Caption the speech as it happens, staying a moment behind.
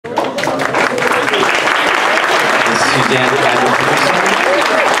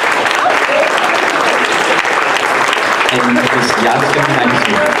Suzanne and Ms. Yasko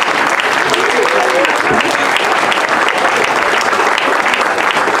Nagazumi.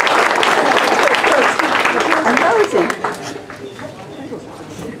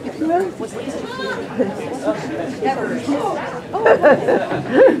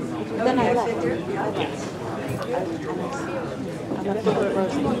 Then I left.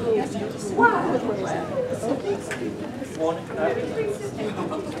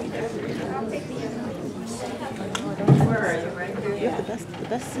 Where are you? Right there? You have the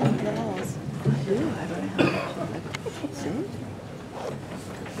best seat in the halls. I do. I don't know how much. See?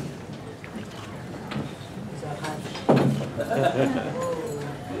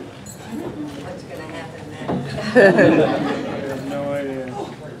 What's going to happen then? I have no idea.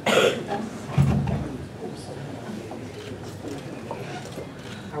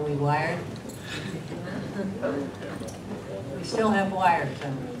 Are we wired? We still have wires.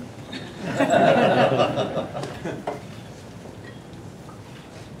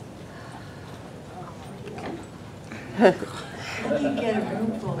 How do you get a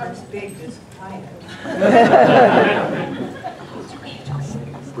room full this big, this quiet?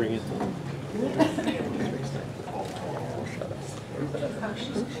 Bring it.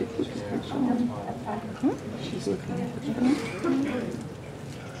 She's looking at the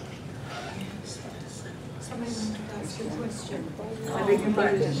I beg your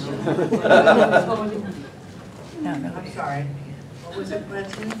pardon. No. I'm sorry. What was the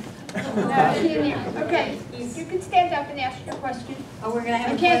question? Okay, you can stand up and ask your question. Oh, we're going to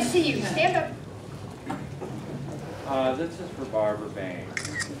have I a can't question? see you. Stand up. This is for Barbara Bain.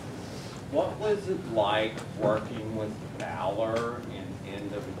 What was it like working with Valor in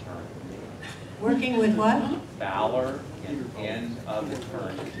End of Eternity? Working with what? Valor in End of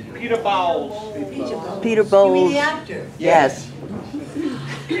Eternity. Peter Bowles. Peter You mean Bowles. the actor? Yes.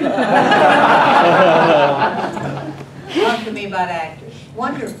 Talk to me about actors.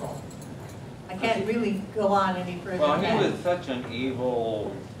 Wonderful. I can't really go on any further Well, than he that. was such an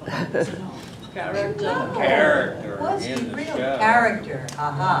evil No. character Was he in the real show. character?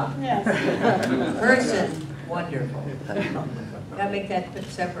 Aha. He was Person, wonderful. Gotta make that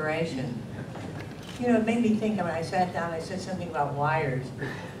separation. You know, it made me think when I sat down, I said something about wires.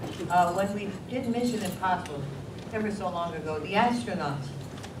 When we did Mission Impossible, ever so long ago, the astronauts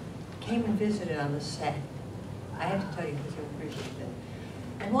came and visited on the set. I have to tell you because you appreciate it.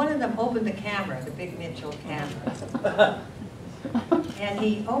 And one of them opened the camera, the big Mitchell camera. And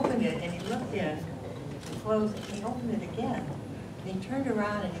he opened it and he looked in, and closed it, and he opened it again. And he turned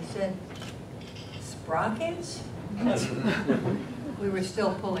around and he said, "Sprockets?" We were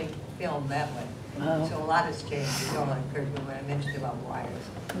still pulling film that way. Oh. So a lot has changed. It all occurred to me when I mentioned about wires.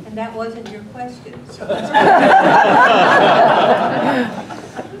 And that wasn't your question. So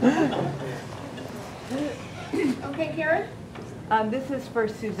Okay, Karen? This is for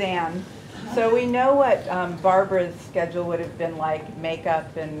Suzanne. So we know what Barbara's schedule would have been like,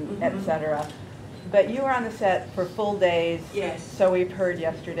 makeup and et cetera. But you were on the set for full days. Yes. So we've heard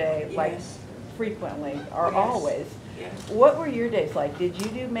yesterday, like Yes. frequently or Yes. always. Yes. What were your days like? Did you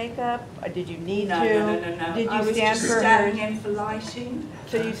do makeup? Or did you need No, to? no. Did you I was stand just for standing her? in for lighting.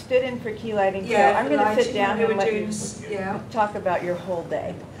 So you stood in for key lighting. Yeah, so I'm for going to sit lighting down when we and were let doing, you yeah. talk about your whole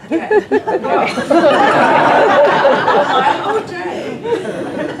day. Yeah. My whole day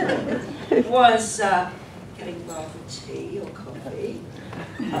was getting Barbara tea or coffee.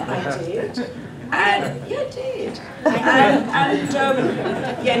 I did. And yeah, I did.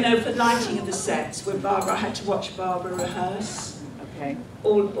 And for lighting of the sets, where Barbara, I had to watch Barbara rehearse. Okay.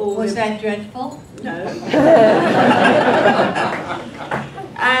 All was the, that dreadful? No.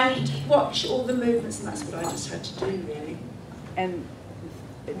 And watch all the movements, and that's what I just had to do, really. And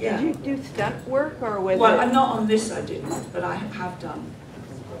Yeah. did you do stunt work or was Well, it? I'm not on this, I didn't, but I have done.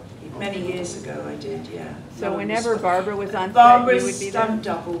 Many years ago I did, yeah. So Not on whenever this. Barbara was on set, you Barbara's would be there? stunt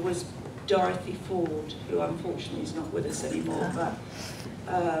double was Dorothy Ford, who unfortunately is not with us anymore, but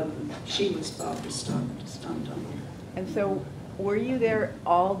she was Barbara's stunt double. And so, were you there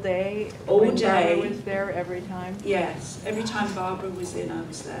all day? All when day. Barbara was there every time? Yes, every time Barbara was in, I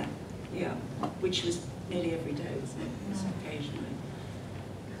was there. Yeah, which was nearly every day, wasn't it? Yes, occasionally.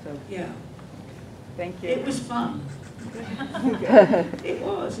 So, Yeah, thank you. it was fun. It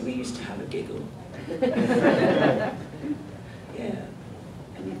was. We used to have a giggle. Yeah,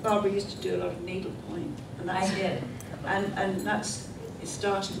 and Barbara used to do a lot of needlepoint, and I did. And it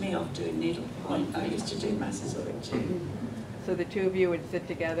started me off doing needlepoint. I used to do masses of it too. So the two of you would sit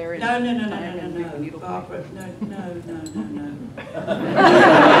together and No, needlepoint? Barbara, no.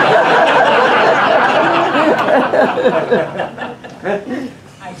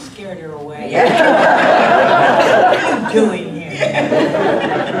 I scared her away. What are you doing here?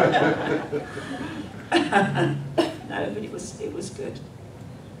 No, but it was good.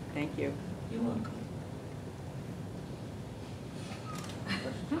 Thank you. You're welcome.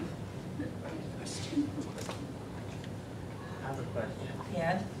 Question? I have a question.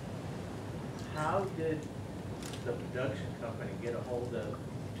 Yes? How did the production company get a hold of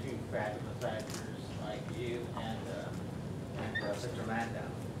two fabulous actors like you and Mr. Landau?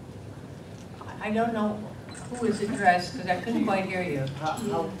 I don't know who is addressed, because I couldn't quite hear you. How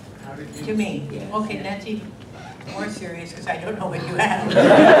did you? To me? Yes. Okay, that's even more serious, because I don't know what you have.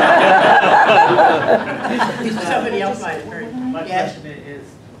 Somebody else might have heard. My Yes? question is,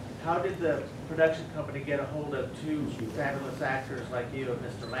 how did the production company get a hold of two fabulous actors like you and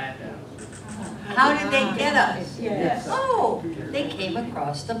Mr. Landau? How did they get us? Yes. Oh, they came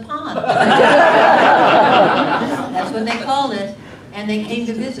across the pond. That's what they called it. And they came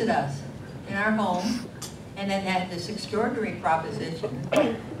to visit us in our home, and then had this extraordinary proposition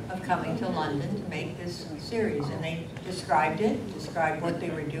of coming to London to make this series. And they described what they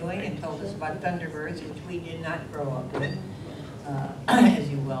were doing, and told us about Thunderbirds, which we did not grow up with, as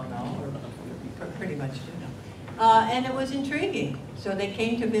you well know, or pretty much do know. And it was intriguing. So they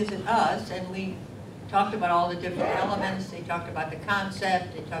came to visit us, and we talked about all the different elements. They talked about the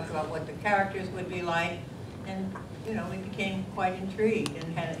concept. They talked about what the characters would be like. And, you know, we became quite intrigued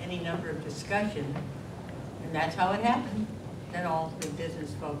and had any number of discussions. And that's how it happened. Then all the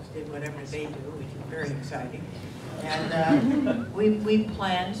business folks did whatever they do, which is very exciting. And we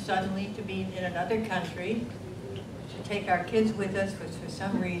planned suddenly to be in another country, to take our kids with us, which for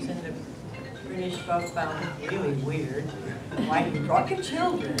some reason the British folk found it really weird. Why you brought your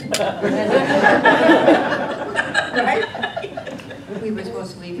children? Right? We were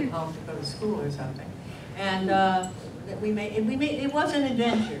supposed to leave at home to go to school or something. And it was an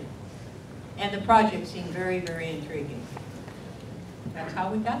adventure. And the project seemed very, very intriguing. That's how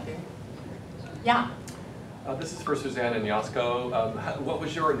we got there. Yeah. This is for Suzanne and Yasko. What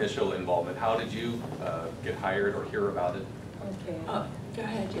was your initial involvement? How did you get hired or hear about it? Okay. Oh, go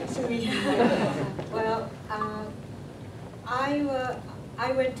ahead, yes. Well,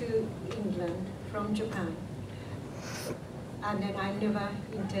 I went to England from Japan, and then I never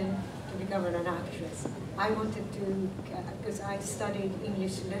intended to become an actress. I wanted to, because I studied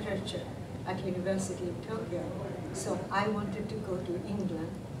English literature at University in Tokyo, so I wanted to go to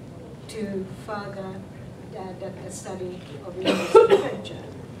England to further the study of English literature.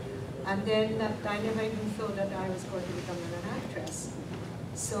 And then I never even thought that I was going to become an actress.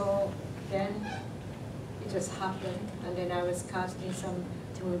 So then it just happened, and then I was cast in some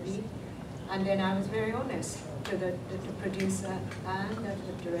movie, and then I was very honest to the producer and the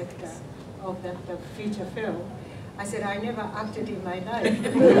director of the feature film. I said, I never acted in my life.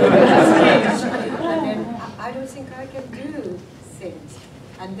 And then I don't think I can do things.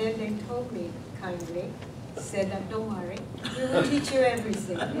 And then they told me kindly, said that don't worry, we will teach you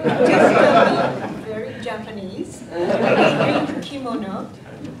everything. Just be very Japanese, green kimono,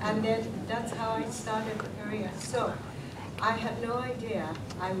 and then that's how I started the career. So I had no idea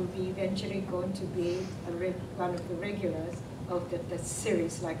I would be eventually going to be one of the regulars of the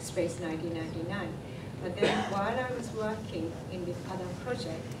series like Space 1999. But then while I was working in this other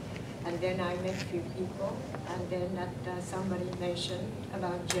project, and then I met a few people, and then somebody mentioned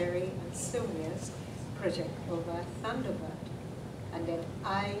about Jerry and Sylvia's project over Thunderbird. And then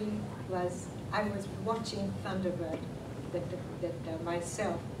I was watching Thunderbird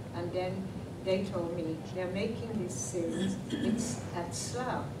myself, and then they told me they're making this series, it's at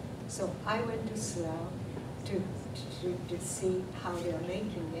Slough. So I went to Slough to see how they're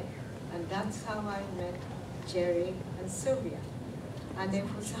making it, and that's how I met Jerry and Sylvia. And then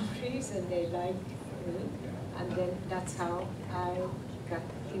for some reason they liked me, and then that's how I got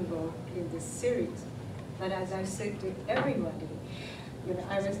involved in this series. But as I said to everybody, you know,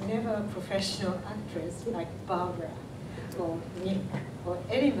 I was never a professional actress like Barbara or Nick or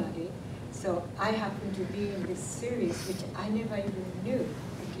anybody. So I happened to be in this series, which I never even knew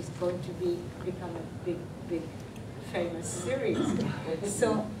it was going to become a big, big, famous series.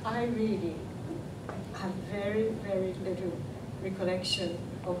 So I really have very, very little recollection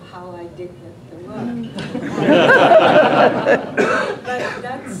of how I did the work. But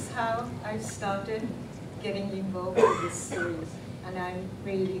that's how I started getting involved with this series. And I'm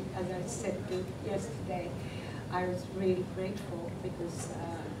really, as I said to you yesterday, I was really grateful because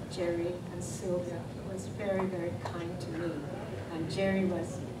Jerry and Sylvia was very, very kind to me. And Jerry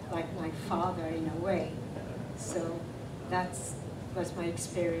was like my father in a way. So that was my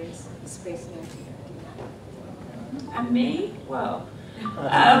experience in Space 1999. And me? Well,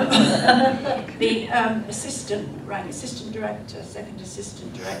 the assistant director, second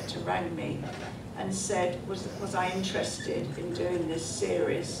assistant director rang me and said, was I interested in doing this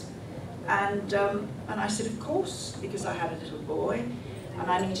series? And I said, of course, because I had a little boy and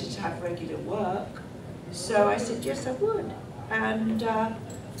I needed to have regular work. So I said, yes, I would. And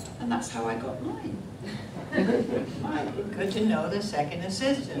that's how I got mine. Good to know the second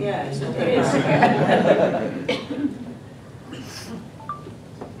assistant. Yes, it is.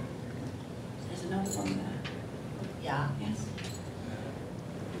 There's another one there. Yeah. Yes.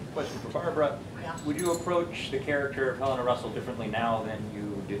 Question for Barbara. Yeah. Would you approach the character of Helena Russell differently now than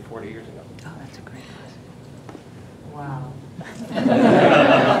you did 40 years ago? Oh, that's a great question. Wow.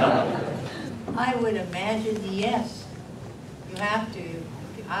 I would imagine yes. You have to.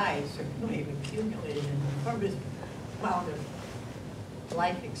 I certainly have accumulated an enormous amount of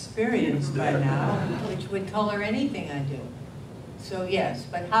life experience by now, which would color anything I do. So yes,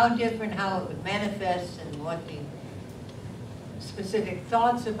 but how different, how it would manifest, and what the specific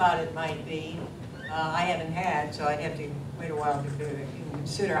thoughts about it might be, I haven't had, so I'd have to wait a while to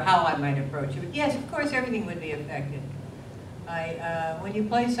consider how I might approach it. But yes, of course, everything would be affected. When you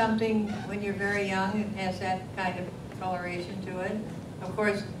play something when you're very young, it has that kind of coloration to it. Of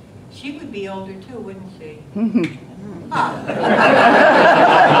course, she would be older too, wouldn't she?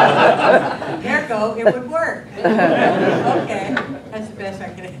 Ergo, it would work. Okay, that's the best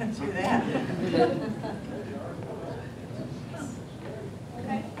I can answer that.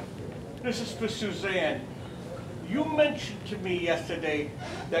 Okay. This is for Suzanne. You mentioned to me yesterday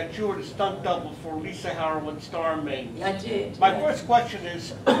that you were the stunt double for Lisa Harrow's Star Maidens. I did. My yes. first question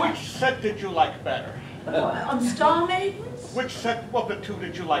is, which set did you like better? On Star Maidens? Which set of the two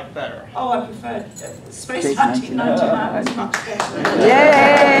did you like better? Oh, I preferred Space 1999 was much better.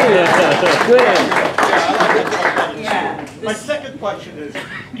 Yay! Good. Yeah. My second question is,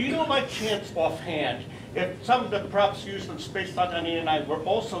 do you know by chance offhand if some of the props used on Space 1999 were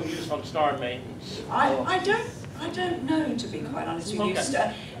also used on Star Maidens? I don't know, to be quite honest with you.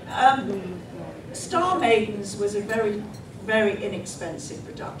 Okay. Star Maidens was a very, very inexpensive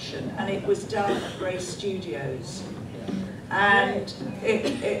production, and it was done at Grey Studios, and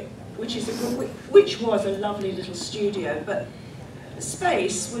which was a lovely little studio. But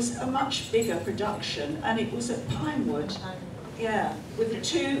Space was a much bigger production, and it was at Pinewood, yeah, with a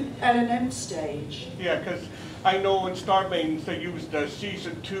 2 L&M stage. Yeah, because I know in Star Maidens they used the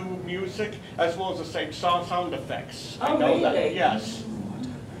season 2 music as well as the same sound effects. Oh, I know really? that. Yes.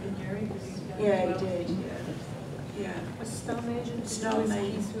 Yeah, he did. Yeah. Star Maidens. Star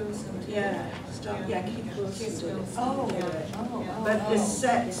Maidens. Keith Wilson. Yeah. Keith Wilson did it. Oh, Yeah. But the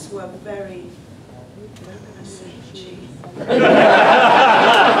sets were very, how can I say, cheap.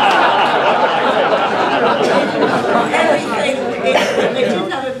 Everything, they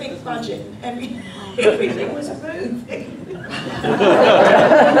didn't have a big budget. Everything was moving.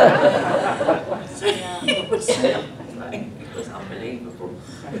 So it was unbelievable.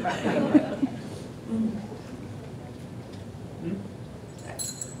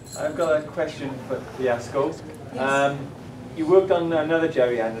 I've got a question for Yasko. Yes. You worked on another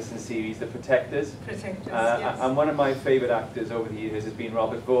Jerry Anderson series, The Protectors. Protectors, yes. And one of my favourite actors over the years has been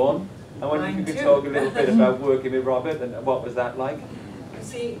Robert Vaughn. I wonder if you could Mine talk a too. little bit about working with Robert and what was that like? You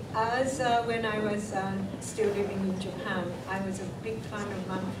see, as when I was still living in Japan, I was a big fan of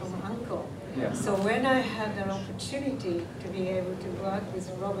Man from Uncle. Yeah. So when I had an opportunity to be able to work with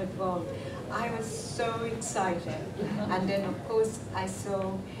Robert Vaughn, I was so excited. And then, of course, I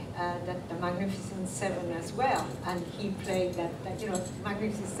saw that the Magnificent Seven as well, and he played that you know,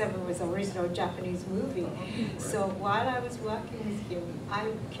 Magnificent Seven was an original Japanese movie. So while I was working with him,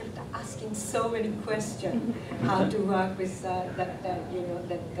 I kept asking so many questions, how to work with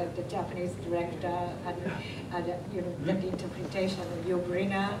the Japanese director, and you know, the interpretation of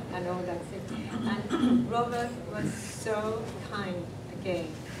Yobrina and all that thing. And Robert was so kind again,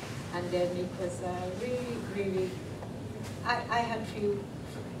 and then it was really, I had few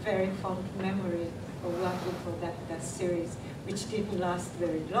very fond memory of working for that series, which didn't last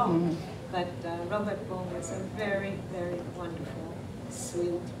very long. But Robert Vaughn was a very, very wonderful,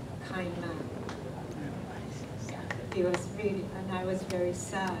 sweet, kind man. He was really, and I was very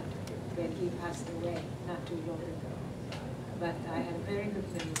sad when he passed away not too long ago. But I had a very good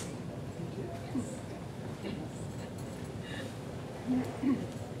memory.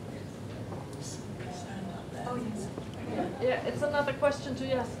 Oh, yes. Yeah, it's another question to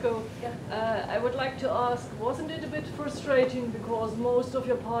Yasko. I would like to ask, wasn't it a bit frustrating because most of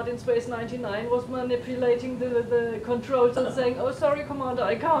your part in Space 99 was manipulating the controls and saying, oh, sorry, Commander,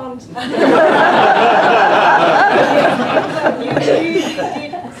 I can't. You really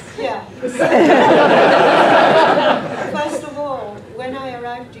did, yeah. First of all, when I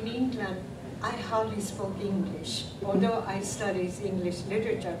arrived in England, I hardly spoke English, although I studied English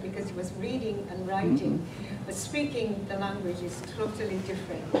literature because it was reading and writing, but speaking the language is totally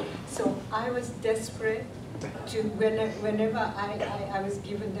different. So I was desperate to, whenever I was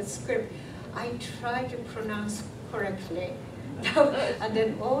given the script, I tried to pronounce correctly. And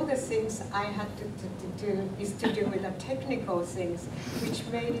then all the things I had to do is to do with the technical things, which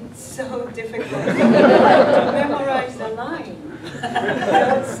made it so difficult to memorize the line.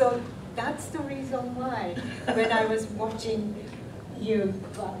 So that's the reason why, when I was watching you,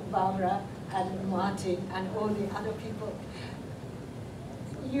 Barbara, and Martin, and all the other people,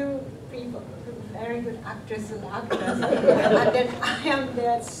 you people, very good actors and actors, and then I am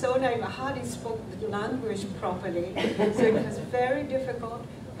there so naive, I hardly spoke the language properly, so it was very difficult,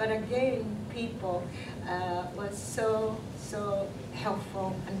 but again, people were so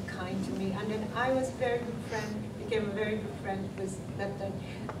helpful and kind to me, and then I was very good friend, became a very good friend with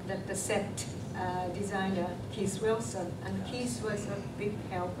the set designer, Keith Wilson, and Keith was a big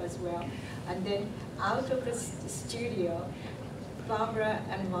help as well. And then out of the studio, Barbara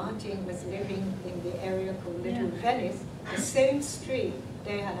and Martin was living in the area called Little Venice, the same street.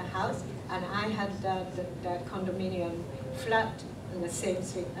 They had a house, and I had the condominium flat in the same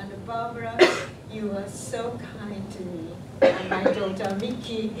street. And Barbara, you were so kind to me, and my daughter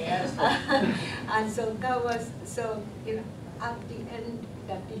Mickey. Yes. And so that was, so you know, at the end,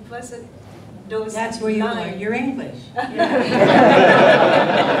 that it wasn't those. That's where you learned your English. Yeah.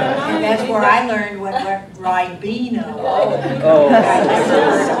 That's where I learned what Ribena.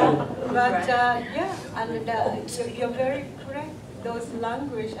 But yeah, and you're very correct. Those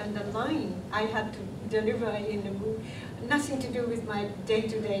language and the line I had to deliver in the movie, nothing to do with my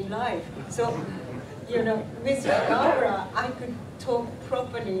day-to-day life. So, you know, with Barbara, I could talk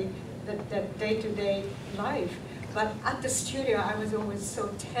properly the day-to-day life. But at the studio, I was always so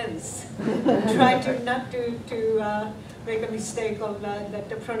tense, trying to not to make a mistake of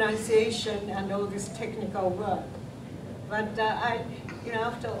the pronunciation and all this technical work. But you know,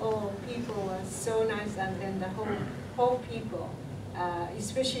 after all, people were so nice, and then the whole people,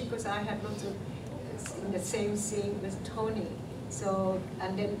 especially because I had lots of in the same scene with Tony. So,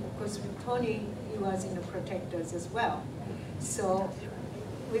 and then of course with Tony, he was in the Protectors as well. So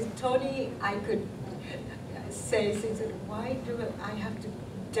with Tony, I could say things like, why do I have to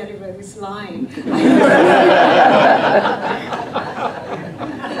deliver this line?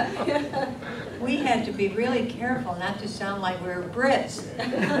 We had to be really careful not to sound like we were Brits,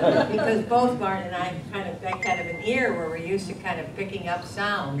 because both Martin and I that kind of an ear where we're used to kind of picking up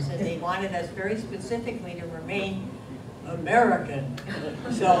sounds, and they wanted us very specifically to remain American.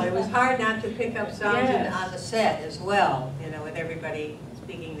 So it was hard not to pick up sounds on the set as well, you know, with everybody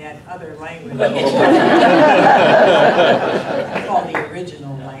speaking that other language. Called the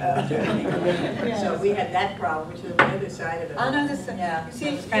original language. So we had that problem, which was the other side of it. Another side. Yeah, See,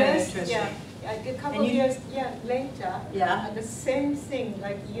 it was kind of interesting. Yeah. A couple of years later, the same thing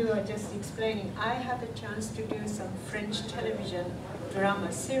like you are just explaining. I had a chance to do some French television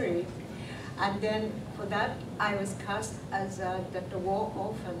drama series, and then for that I was cast as the war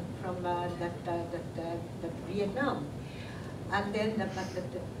orphan from Vietnam. And then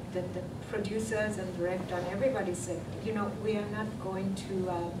the producers and director and everybody said, you know, we are not going to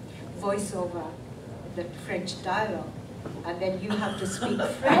voice over the French dialogue, and then you have to speak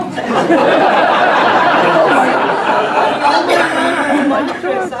French.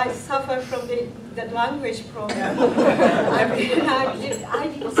 I suffer from the language problem. I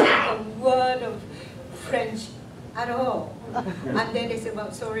didn't speak a word of French at all. And then they said,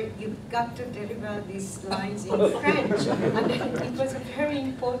 well, sorry, you've got to deliver these lines in French. And then it was a very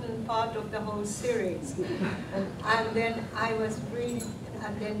important part of the whole series. And then I was really,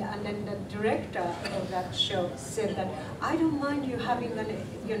 and then the director of that show said that, I don't mind you having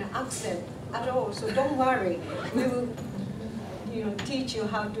an accent at all, so don't worry. We will teach you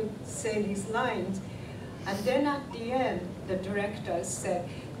how to say these lines. And then at the end, the director said,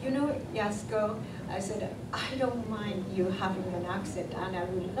 you know, Yasko, I said, I don't mind you having an accent, and I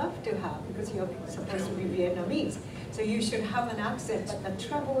would love to have, because you're supposed to be Vietnamese. So you should have an accent, but the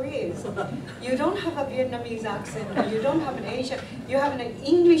trouble is, you don't have a Vietnamese accent, and you don't have an Asian, you have an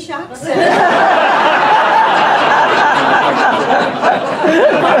English accent.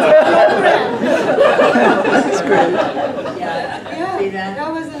 That's great. Yeah,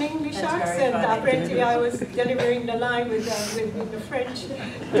 that was an English accent. Apparently, I was delivering the line with the French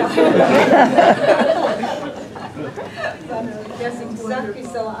dialect. Yes, exactly,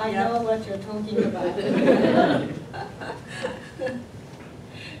 so I know what you're talking about.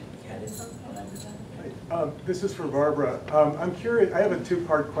 This is for Barbara. I'm curious, I have a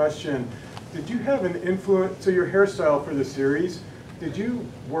two-part question. Did you have an influence, so your hairstyle for the series, did you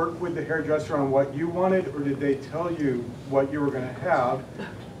work with the hairdresser on what you wanted, or did they tell you what you were going to have?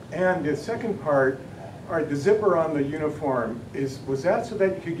 And the second part, all right, the zipper on the uniform, was that so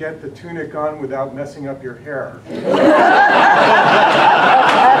that you could get the tunic on without messing up your hair? It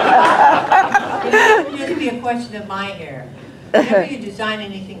wouldn't just be a question of my hair. Whenever you design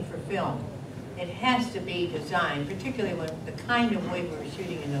anything for film, it has to be designed, particularly when the kind of wig we were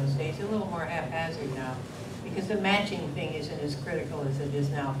shooting in those days, a little more haphazard now, because the matching thing isn't as critical as it is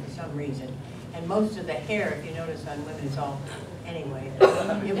now for some reason. And most of the hair, if you notice on women, is all, anyway.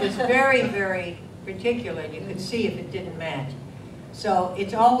 It was very, very particular, and you could see if it didn't match. So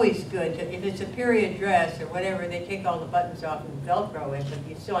it's always good, to, if it's a period dress or whatever, they take all the buttons off and Velcro it, but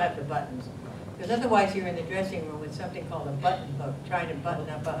you still have the buttons. Because otherwise you're in the dressing room with something called a button hook, trying to button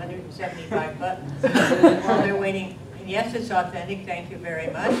up 175 buttons while they're waiting. And yes, it's authentic, thank you very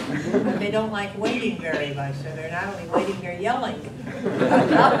much, but they don't like waiting very much, so they're not only waiting, they're yelling on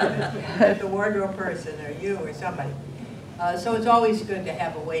top of it at the wardrobe person or you or somebody. So it's always good to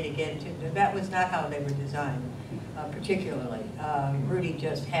have a way to get to, that was not how they were designed, particularly. Rudy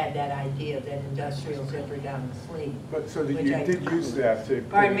just had that idea of that industrial zipper down the sleeve. But so that you did use that to...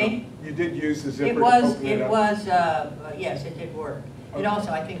 Pardon me? You did use the zipper It to was, open it up? yes, it did work. It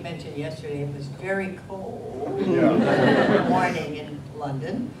also, I think, mentioned yesterday, it was very cold in the morning in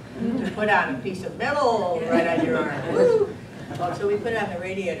London to put on a piece of metal right on your arm. Woo! Oh, so we put it on the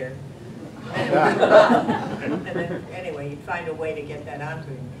radiator. And then, anyway, you'd find a way to get that onto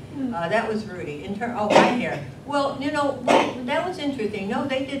him. That was Rudy. Oh, my hair. Well, you know, that was interesting. No,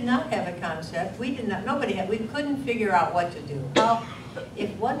 they did not have a concept. We did not. Nobody had. We couldn't figure out what to do. How,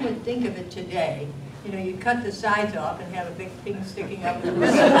 if one would think of it today, you know, you cut the sides off and have a big thing sticking up in the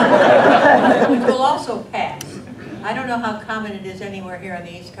middle, which will also pass. I don't know how common it is anywhere here on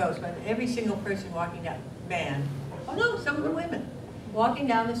the East Coast, but every single person walking down, man, oh no, some of the women, walking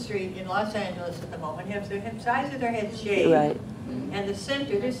down the street in Los Angeles at the moment have the sides of their heads shaved. Right. And the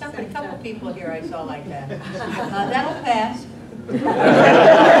center, there's a couple people here I saw like that. That'll pass.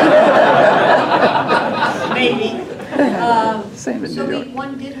 Maybe. So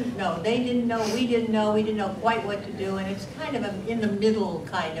one didn't know, they didn't know, we didn't know quite what to do, and it's kind of an in the middle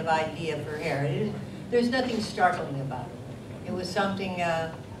kind of idea for hair. There's nothing startling about it. It was something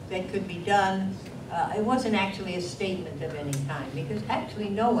that could be done. It wasn't actually a statement of any kind, because actually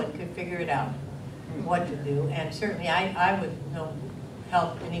no one could figure it out what to do, and certainly I was no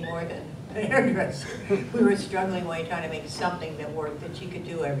help any more than the hairdresser. We were struggling away trying to make something that worked, that she could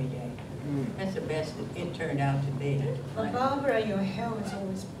do every day. That's the best it turned out to be. But Barbara, your hair was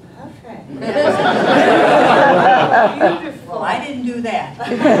always perfect. Beautiful. Well, I didn't do that.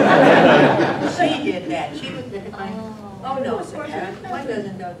 She did that. She was the oh no, one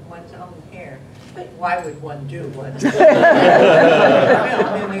doesn't know one's own hair. Why would one do one? Then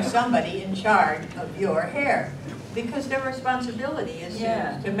there's somebody in charge of your hair. Because their responsibility is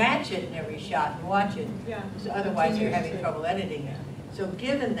to match it in every shot and watch it. Yeah. So otherwise you're having trouble editing it. So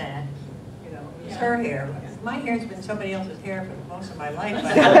given that, you know, it's her hair. My hair's been somebody else's hair for most of my life.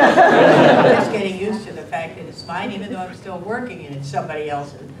 But I'm just getting used to the fact that it's mine, even though I'm still working and it's somebody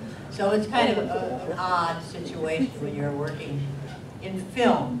else's. So it's kind of an odd situation when you're working in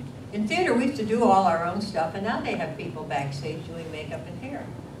film. In theater, we used to do all our own stuff, and now they have people backstage doing makeup and hair.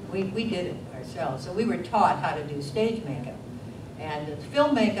 We did it ourselves, so we were taught how to do stage makeup. And the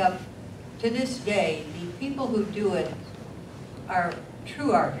film makeup, to this day, the people who do it are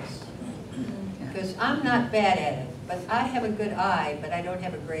true artists. Because I'm not bad at it, but I have a good eye, but I don't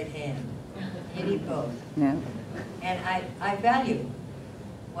have a great hand. You need both. Yeah. And I value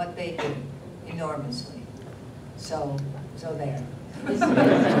what they do enormously. So there.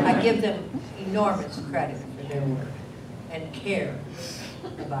 I give them enormous credit for their work and care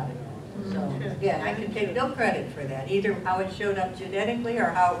about it. So, yeah, I can take no credit for that, either how it showed up genetically or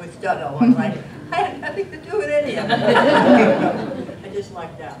how it was done. Oh, I'm like, I had nothing to do with any of it. I just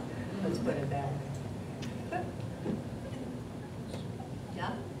lucked out. Let's put it that way.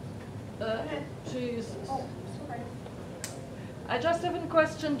 Yeah? Jesus. I just have a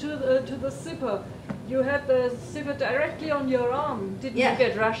question to the zipper. You had the zipper directly on your arm. Didn't you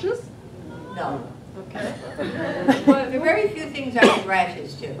get rashes? No. Okay. Well, there are very few things I get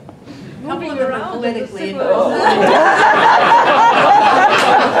rashes to. A couple of them are politically involved.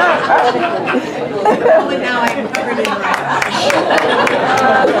 Only now I'm covered in rash.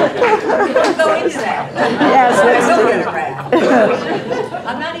 We'll go into that. Yes, let's I will do get it. a rash.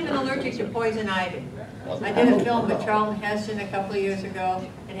 I'm not even allergic to poison ivy. I did a film with Charlton Heston a couple of years ago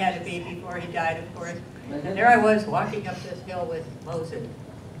and had a baby before he died, of course. And there I was walking up this hill with Moses.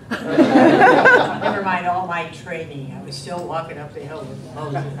 Never mind all my training. I was still walking up the hill with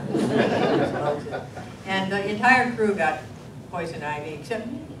Moses. And the entire crew got poison ivy except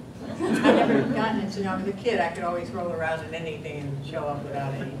me. I never gotten it since I was a kid. I could always roll around in anything and show up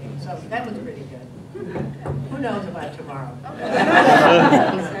without anything. So that was pretty good. Who knows about tomorrow?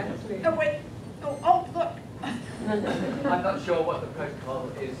 Oh, wait. Oh, look. I'm not sure what the protocol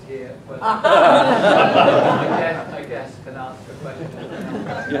is here, but I guess can ask a question.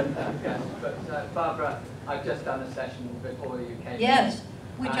 Yes, but Barbara, I've just done a session before you came. Yes,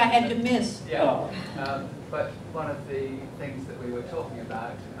 which I had to miss. Yeah, but one of the things that we were talking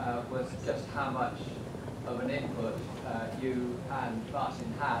about was just how much of an input you and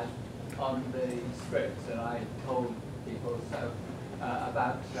Martin had on the scripts, and I told people so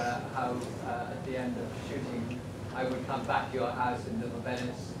about how at the end of shooting I would come back to your house in Little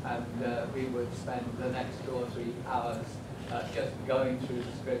Venice and we would spend the next 2 or 3 hours just going through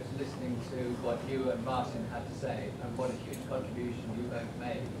the scripts, listening to what you and Martin had to say and what a huge contribution you both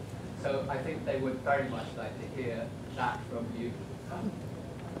made. So I think they would very much like to hear that from you.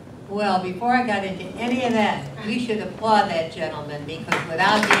 Well, before I got into any of that, we should applaud that gentleman because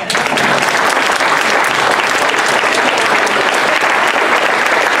without him,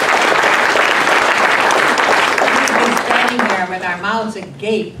 with our mouths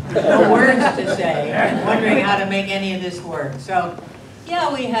agape, no words to say, wondering how to make any of this work. So, yeah,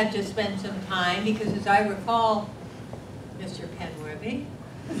 we had to spend some time because, as I recall, Mr. Penworthy,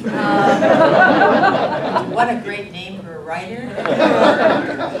 what a great name for a writer.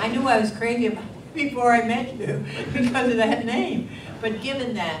 I knew I was crazy about it before I met you because of that name. But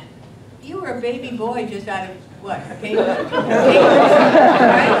given that, you were a baby boy just out of, what, Cambridge?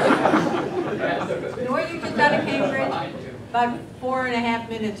 Right? Were you just out of Cambridge? About 4.5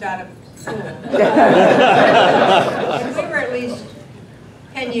 minutes out of school. And we were at least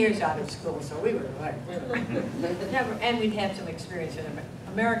 10 years out of school, so we were like, never, and we'd had some experience in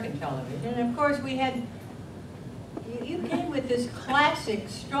American television. And of course we had, you came with this classic,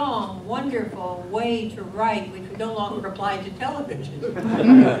 strong, wonderful way to write, which no longer applied to television.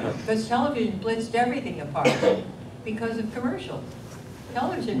 Because television blitzed everything apart because of commercials.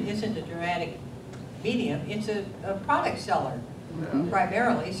 Television isn't a dramatic medium, it's a product seller,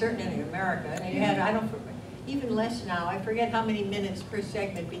 primarily, certainly in America. And you had, even less now, I forget how many minutes per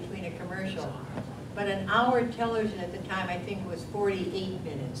segment between a commercial. But an hour television at the time, I think, was 48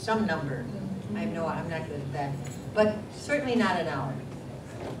 minutes, some number. I'm not good at that. But certainly not an hour.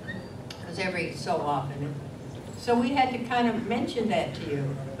 It was every so often. So we had to kind of mention that to you.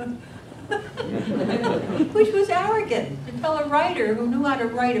 Which was arrogant, to tell a writer who knew how to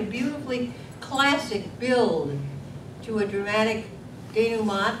write a beautifully classic build to a dramatic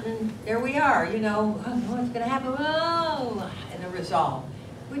denouement, and there we are, you know, oh, what's going to happen, oh, and a resolve,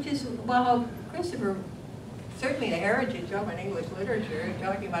 which is, well, Christopher, certainly the heritage of an English literature,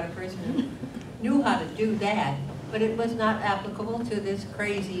 talking about a person who knew how to do that, but it was not applicable to this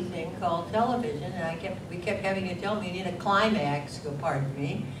crazy thing called television, and we kept having to tell me you need a climax, pardon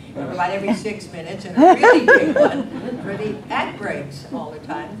me, about every 6 minutes, and a really big one for the act breaks all the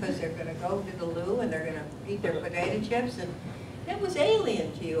time, because they're going to go to the loo and they're going to eat their potato chips, and that was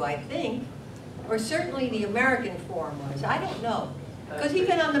alien to you, I think, or certainly the American form was. I don't know, because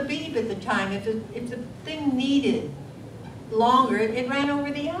even on the Beeb at the time, if the thing needed longer, it ran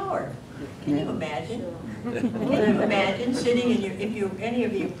over the hour. Can you imagine? Can you imagine sitting in any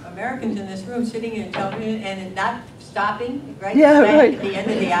of the Americans in this room sitting in television and not stopping, right? Yeah, right. At the end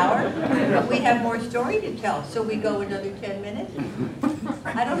of the hour? But we have more story to tell, so we go another 10 minutes.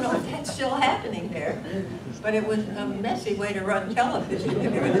 I don't know if that's still happening there, but it was a messy way to run television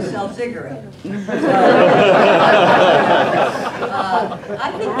if you're going to sell cigarettes. So,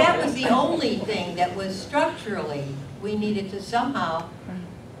 I think that was the only thing that was structurally we needed to somehow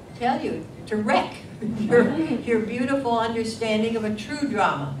tell you, to wreck your beautiful understanding of a true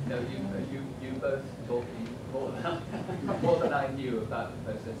drama. No, you both taught me more than I knew about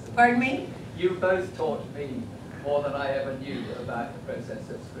the process. Pardon me? You both taught me more than I ever knew about the process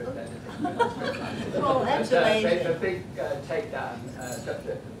of script editing. Well, that's but, amazing. the big takedown, just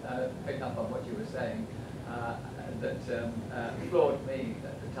to pick up on what you were saying, that floored me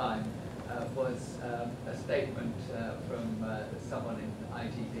at the time, was a statement from someone in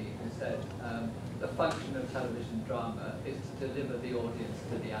ITV who said, the function of television drama is to deliver the audience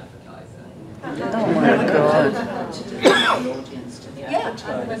to the advertiser. Oh my God. To deliver the audience to the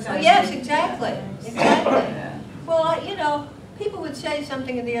advertiser. Yes, exactly. Exactly. Well, you know, people would say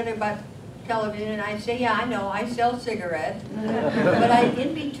something or the other about television, and I'd say, yeah, I know, I sell cigarettes. But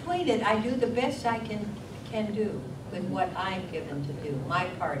in between it, I do the best I can do with what I'm given to do, my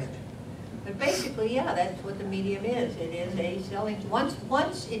part of it. But basically, yeah, that's what the medium is. It is a selling.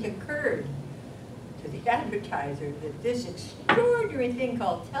 Once it occurred to the advertiser that this extraordinary thing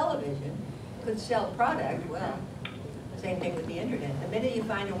called television could sell product, well, same thing with the internet. The minute you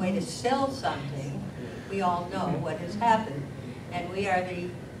find a way to sell something, we all know what has happened. And we are the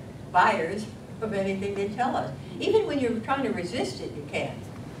buyers of anything they tell us. Even when you're trying to resist it, you can't.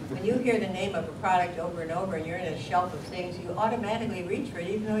 When you hear the name of a product over and over and you're in a shelf of things, you automatically reach for it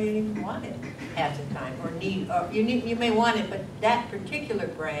even though you didn't even want it half the time. Or you may want it, but that particular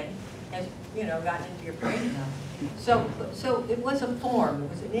brand has, you know, gotten into your brain enough. So it was a form.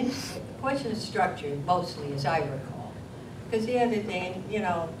 It was a question of structure, mostly, as I recall. Because the other thing, you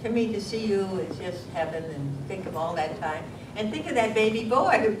know, to me, to see you is just heaven, and think of all that time. And think of that baby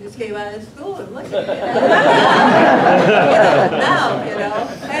boy who just came out of school and look at him. Now, you know,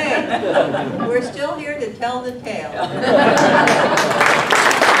 hey, we're still here to tell the tale.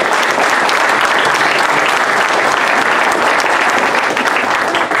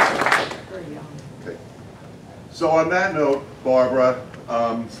 Okay. So on that note, Barbara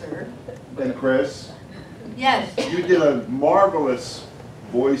Sir? And Chris, yes, you did a marvelous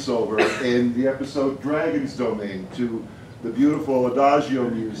voiceover in the episode Dragon's Domain to the beautiful Adagio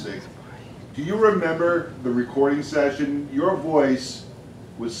music. Do you remember the recording session? Your voice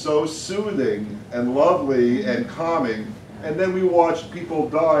was so soothing and lovely and calming, and then we watched people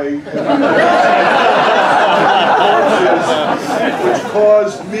die which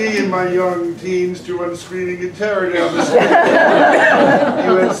caused me in my young teens to run screaming in terror down the street.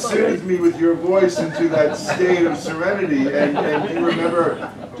 You had soothed me with your voice into that state of serenity, and you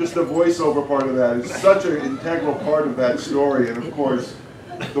remember just the voiceover part of that is such an integral part of that story, and of course,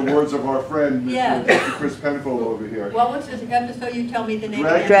 the words of our friend, Mr. Chris Penfold over here. What was this episode? You tell me the name.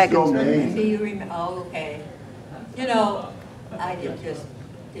 Dragon's Domain. Do you remember? Oh, okay. You know, I just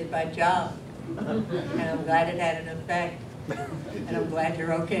did my job, and I'm glad it had an effect, and I'm glad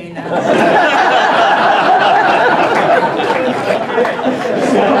you're okay now.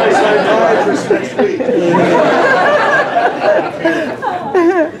 Next week.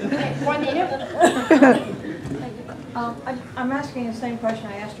 I'm asking the same question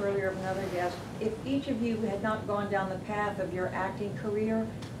I asked earlier of another guest. If each of you had not gone down the path of your acting career,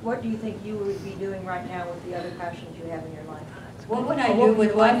 what do you think you would be doing right now with the other passions you have in your life? What would I do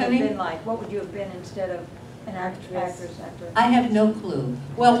with what, honey? What would you have been instead of an actress? I have no clue.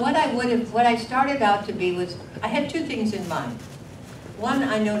 Well, what I started out to be was, I had two things in mind. One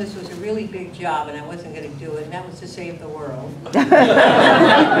I noticed was a really big job and I wasn't going to do it, and that was to save the world. That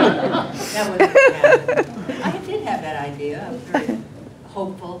wasn't going to happen. I did have that idea. I was very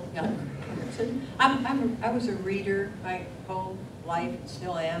hopeful young person. I was a reader my whole life,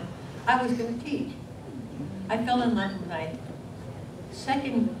 still am. I was going to teach. I fell in love with my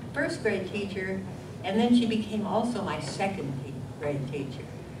first grade teacher, and then she became also my second grade teacher.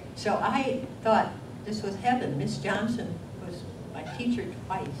 So I thought this was heaven. Miss Johnson was my teacher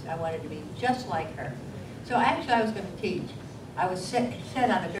twice. I wanted to be just like her. So actually I was going to teach. I was set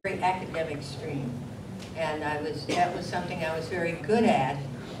on a very academic stream. And that was something I was very good at,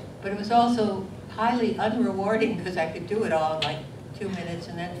 but it was also highly unrewarding because I could do it all in like 2 minutes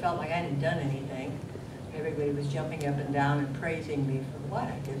and then felt like I hadn't done anything. Everybody was jumping up and down and praising me for what?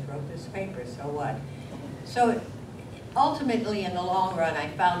 I just wrote this paper, so what? So ultimately, in the long run, I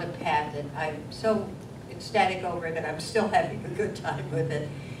found a path that I'm so ecstatic over that I'm still having a good time with it.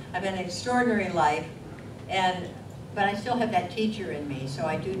 I've had an extraordinary life, but I still have that teacher in me, so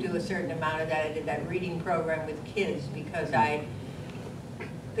I do a certain amount of that. I did that reading program with kids because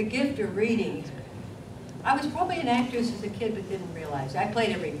the gift of reading, I was probably an actress as a kid but didn't realize. I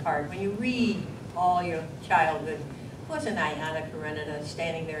played every part. When you read all your childhood, wasn't I Anna Karenina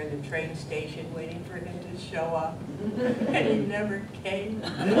standing there in the train station waiting for him to show up? And he never came.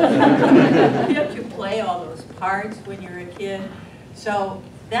 You have to play all those parts when you're a kid. So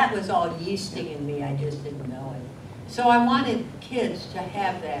that was all yeasting in me, I just didn't know it. So I wanted kids to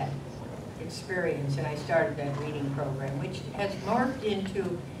have that experience, and I started that reading program, which has morphed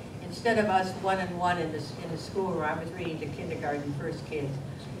into, instead of us one-on-one in the school where I was reading to kindergarten first kids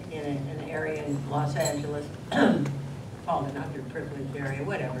in an area in Los Angeles, call it an underprivileged area,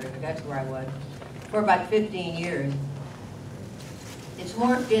 whatever, that's where I was, for about 15 years. It's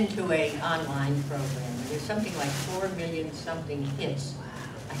morphed into an online program. There's something like 4 million something hits.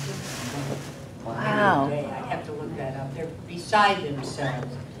 I think Wow. every day. I have to look that up. They're beside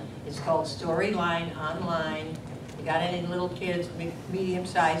themselves. It's called Storyline Online. You got any little kids,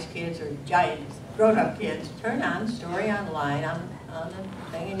 medium-sized kids, or giant grown-up kids, turn on Story Online on the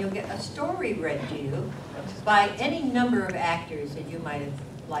thing, and you'll get a story read to you by any number of actors that you might have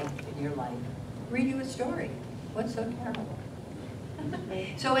liked in your life. Read you a story. What's so terrible?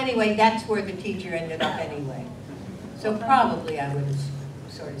 So anyway, that's where the teacher ended up anyway. So probably I would have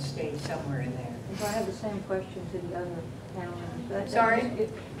sort of stayed somewhere in there. So I have the same question to the other panel members. Sorry? It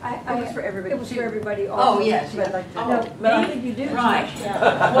was for everybody. It was for everybody. Oh, Also, yes. but like, Oh, no, but I me? think you do. Right.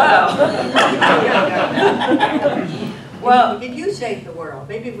 Yeah. Wow. Well, did you save the world?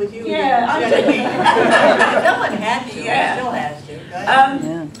 Maybe it was you. Yeah, I did. did. Someone had to. Yeah. Still has to. Go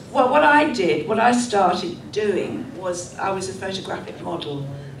ahead. Well, what I started doing was, I was a photographic model.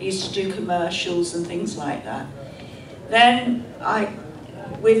 I used to do commercials and things like that. Then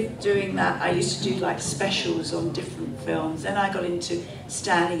with doing that, I used to do like specials on different films. Then I got into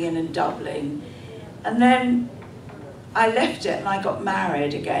standing in and doubling. And then I left it and I got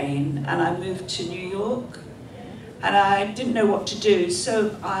married again and I moved to New York. And I didn't know what to do,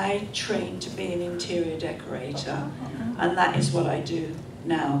 so I trained to be an interior decorator. And that is what I do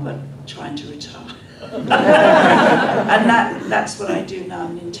now, but trying to retire. And that's what I do now,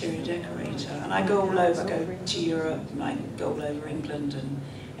 I'm an interior decorator. And I go all over, go to Europe, and I go all over England and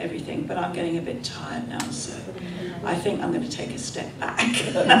everything, but I'm getting a bit tired now, so I think I'm going to take a step back.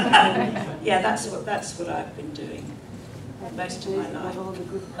 Yeah, that's what I've been doing most of my life.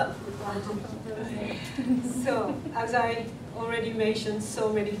 So, as I already mentioned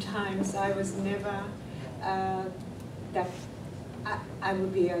so many times, I was never that I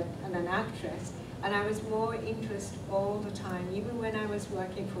would be an actress, and I was more interested all the time. Even when I was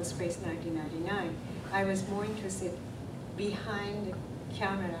working for Space 1999, I was more interested behind the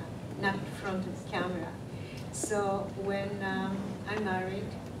camera, not in front of the camera. So when I married,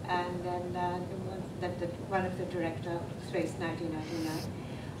 and then one of the director of Space 1999,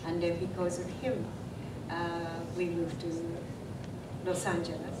 and then because of him, we moved to Los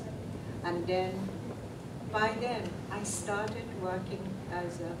Angeles. And then, by then, I started working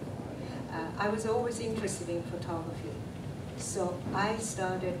as I was always interested in photography. So I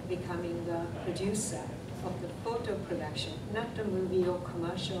started becoming the producer of the photo production, not the movie or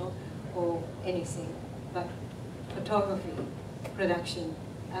commercial or anything, but photography production.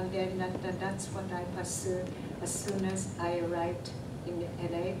 And then that's what I pursued as soon as I arrived in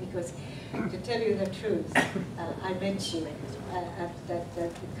LA, because to tell you the truth, I met you at the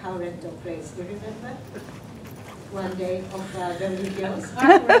car rental place. Do you remember? One day of Beverly Hills.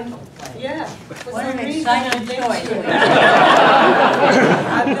 Yeah. For What some an reason, exciting I met choice. you.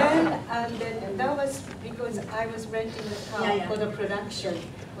 and then that was because I was renting the car for the production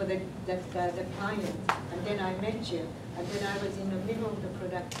for the client, and then I met you. And then I was in the middle of the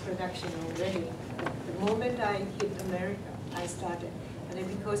production already. The moment I hit America, I started. And then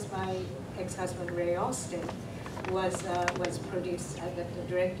because my ex-husband Ray Austin was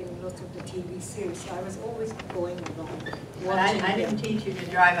directing lots of the TV series, so I was always going along. But I didn't teach you to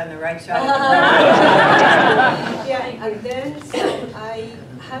drive on the right side of the road. Yeah, and then so I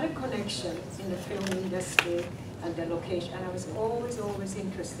had a connection in the film industry and the location, and I was always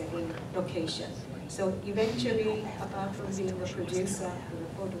interested in location. So eventually, apart from being the producer for the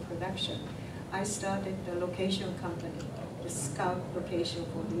photo production, I started the location company, the scout location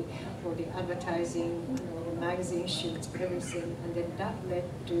for the advertising, the magazine shoots, everything, and then that led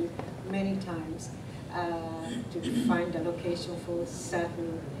to many times to find a location for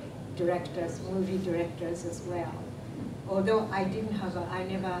certain directors, movie directors as well. Although I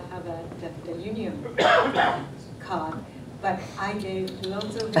never have the union card. But I gave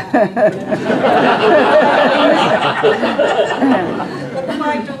lots of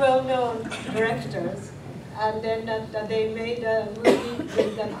quite well-known directors, and then they made a movie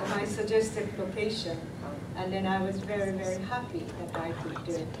with my suggested location, and then I was very, very happy that I could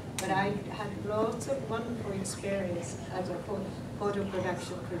do it. But I had lots of wonderful experience as a photo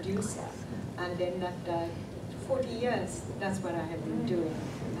production producer, and then 40 years, that's what I have been doing.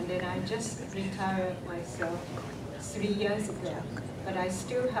 And then I just retired myself 3 years ago, but I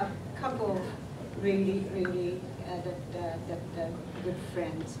still have a couple of really good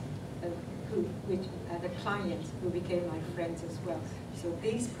friends, the clients who became my friends as well. So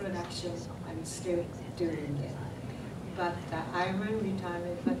these productions, I'm still doing it. But I'm in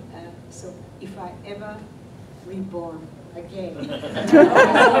retirement, but so if I ever reborn again.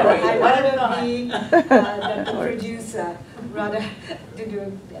 I'd rather be the producer rather to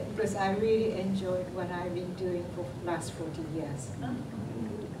do that, because I really enjoyed what I've been doing for the last 40 years.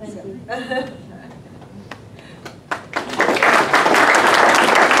 Thank So. you.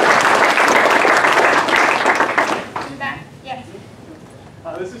 Yes.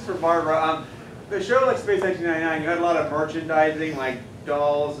 This is for Barbara. The show like Space 1999, you had a lot of merchandising like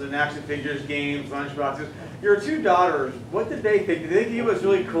dolls and action figures, games, lunchboxes. Your two daughters, what did they think? Did they think it was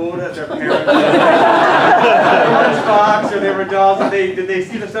really cool that their parents had a lunchbox or they were dolls? Did they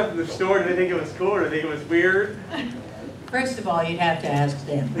see the stuff in the store? Did they think it was cool or did they think it was weird? First of all, you'd have to ask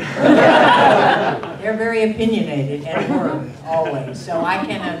them. They're very opinionated and were always, so I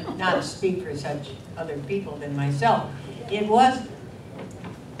cannot not speak for such other people than myself. It was,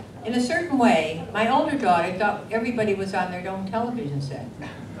 in a certain way, my older daughter thought everybody was on their own television set.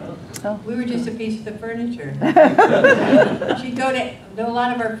 We were just a piece of the furniture. She'd go to, though a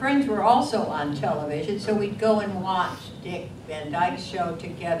lot of our friends were also on television, so we'd go and watch Dick Van Dyke's show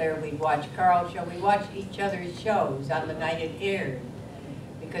together, we'd watch Carl's show, we'd watch each other's shows on the night it aired,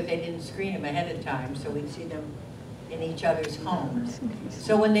 because they didn't screen them ahead of time, so we'd see them in each other's homes.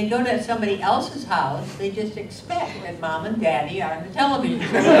 So when they go to somebody else's house, they just expect that Mom and Daddy are on the television.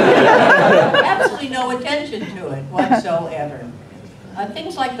 Absolutely no attention to it whatsoever.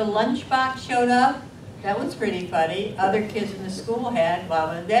 Things like the lunchbox showed up. That was pretty funny. Other kids in the school had Mom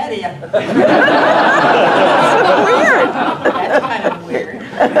and Daddy. That's kind of weird.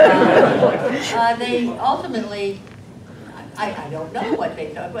 They ultimately, I don't know what they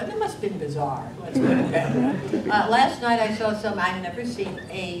thought, but it must have been bizarre. Let's put it that way. Last night I saw some, I've never seen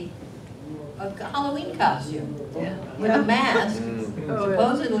a Halloween costume with a mask,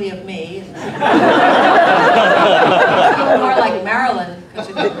 supposedly of me. More like Marilyn, because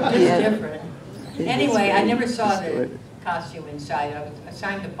it was just different. Anyway, I never saw the costume inside. I was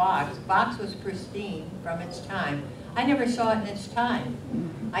assigned the box. The box was pristine from its time. I never saw it in its time.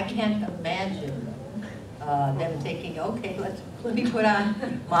 I can't imagine them thinking, okay, let me put on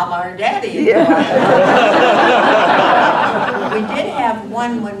Mama or Daddy. We did have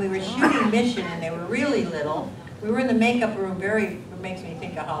one when we were shooting Mission and they were really little. We were in the makeup room, it makes me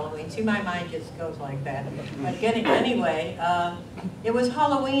think of Halloween. See, my mind just goes like that. But anyway, it was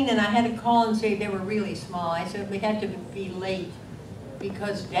Halloween and I had to call and say they were really small. I said we had to be late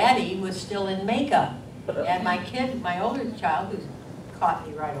because Daddy was still in makeup. And my kid, my older child, who's caught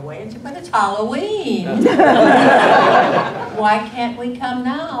me right away and said, but it's Halloween. Why can't we come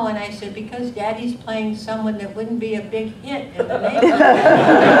now? And I said, because Daddy's playing someone that wouldn't be a big hit in the makeup.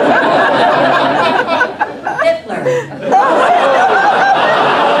 Hitler. We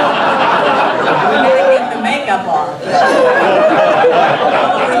gotta get the makeup off.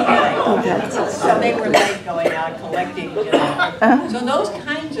 So they were late going out collecting, you know. So those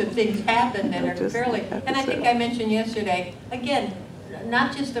kinds of things happen that are fairly, and I think I mentioned yesterday, again,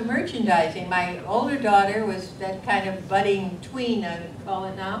 not just the merchandising. My older daughter was that kind of budding tween, I would call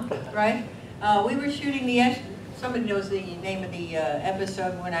it now, right? We were shooting somebody knows the name of the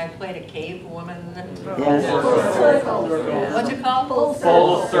episode when I played a cave woman? Yes. Full Circle. What's it called?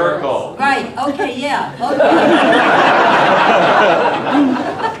 Full Circle. Right, okay, yeah. Okay.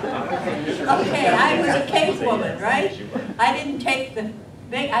 Okay, I was a cave woman, right? I didn't take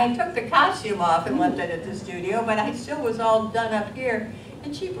I took the costume off and left it at the studio, but I still was all done up here.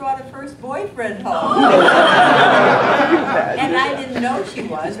 And she brought her first boyfriend home. And I didn't know she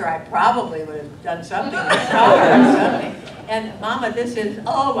was, or I probably would have done something to show her or something. And Mama, this is,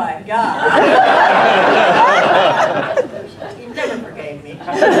 oh my God. She never forgave me. We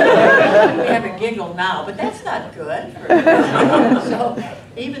have a giggle now, but that's not good. So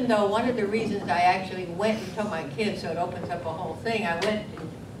even though one of the reasons I actually went and told my kids, so it opens up a whole thing, I went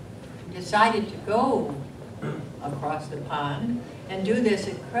and decided to go across the pond and do this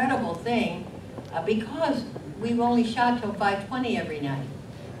incredible thing because we've only shot till 5:20 every night,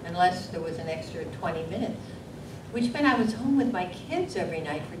 unless there was an extra 20 minutes, which meant I was home with my kids every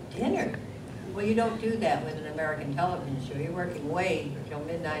night for dinner. Well, you don't do that with an American television show. You're working way till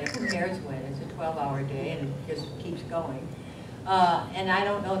midnight. Who cares when? It's a 12-hour day and it just keeps going. And I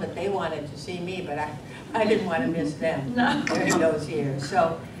don't know that they wanted to see me, but I didn't want to miss them during those years.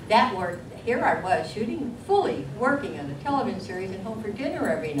 So that worked. Here I was shooting fully, working on a television series and home for dinner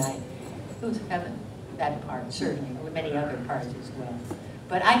every night. It was heaven, that part, certainly, and many other parts as well.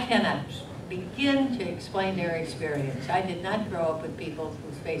 But I cannot begin to explain their experience. I did not grow up with people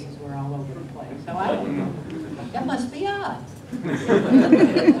whose faces were all over the place, so I don't know. That must be odd.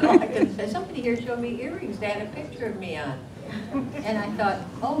 Well, I could say, somebody here showed me earrings they had a picture of me on. And I thought,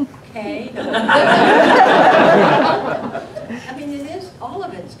 okay. I mean, it is, all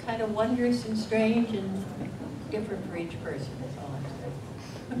of it's kind of wondrous and strange and different for each person, that's all I'm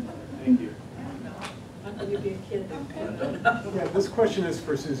saying. Thank you. You'd be a kid. Yeah, this question is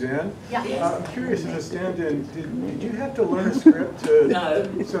for Suzanne. Yeah. I'm curious, as a stand-in, did you have to learn a script to? No.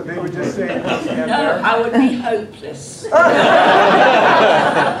 So they would just say, stand No, there? I would be hopeless.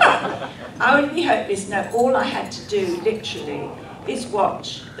 I would be hopeless. No, all I had to do, literally, is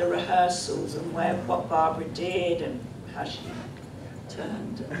watch the rehearsals and what Barbara did and how she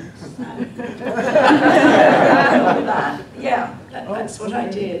turned and sang. Yeah, that's what I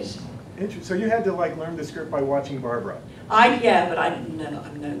did. So you had to like learn the script by watching Barbara? Yeah, but I'm no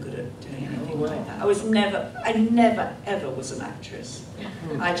good at doing anything like that. I never ever was an actress.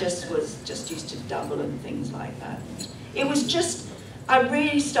 I just used to double and things like that. It was just, I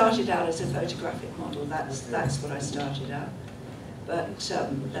really started out as a photographic model. That's what I started out. But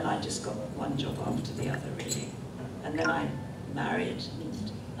then I just got one job after the other, really. And then I married, and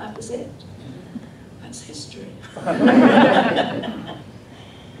that was it. That's history.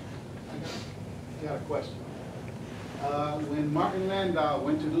 I got a question. When Martin Landau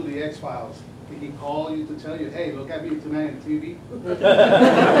went to do the X-Files, did he call you to tell you, hey, look at me tonight on TV?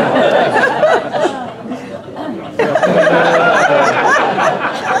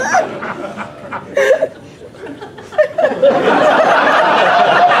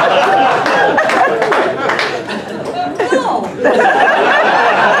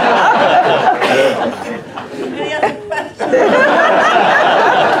 Any other questions?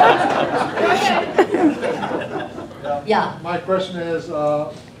 Yeah. My question is,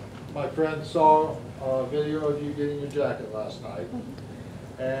 my friend saw a video of you getting your jacket last night,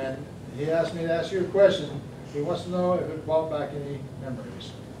 and he asked me to ask you a question. He wants to know if it brought back any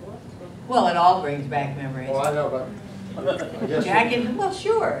memories. Well, it all brings back memories. Well, I know, but I guess Jacket, well,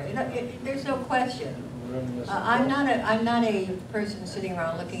 sure. There's no question. I'm not a person sitting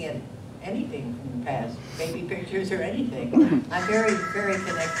around looking at anything from the past, baby pictures or anything. I'm very, very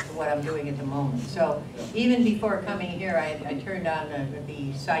connected to what I'm doing at the moment. So even before coming here, I turned on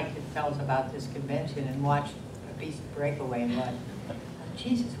the site that tells about this convention and watched a piece of Breakaway and went, oh,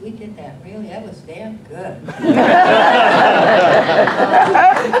 Jesus, we did that, really? That was damn good.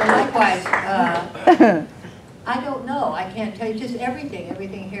 Likewise, I don't know. I can't tell you, just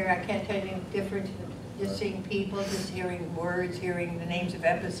everything here. I can't tell you anything different. Just seeing people, just hearing words, hearing the names of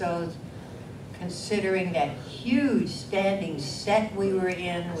episodes, considering that huge standing set we were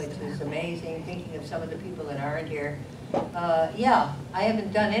in, which is amazing, thinking of some of the people that aren't here. Yeah, I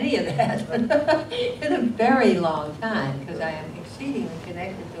haven't done any of that in a very long time, because I am exceedingly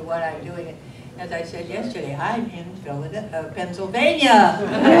connected to what I'm doing. As I said yesterday, I'm in Pennsylvania.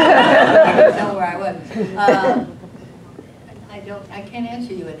 I didn't know where I was. I can't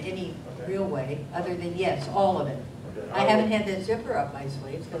answer you in any real way, other than yes, all of it. I haven't had that zipper up my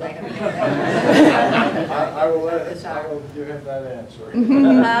sleeves because I haven't had that. I will give him that answer.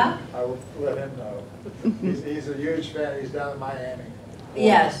 Huh? I will let him know. He's a huge fan. He's down in Miami.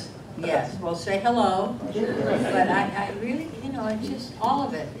 Yes, yes. Well, say hello. But I really, it's just all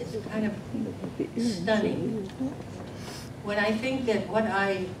of it. It's kind of stunning. When I think that what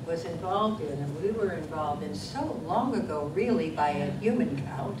I was involved in, and we were involved in so long ago, really, by a human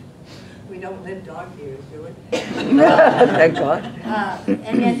count. We don't live dog years, do we? Thank God.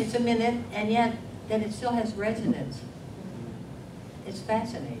 And yet it's a minute, and yet that it still has resonance. It's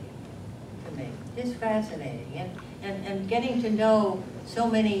fascinating to me. It's fascinating. And getting to know so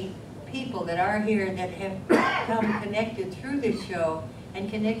many people that are here that have become connected through this show and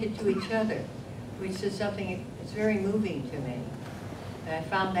connected to each other, which is something that's very moving to me. And I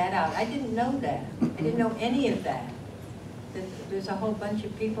found that out. I didn't know that. I didn't know any of that. There's a whole bunch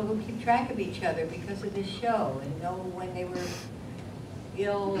of people who keep track of each other because of this show and know when they were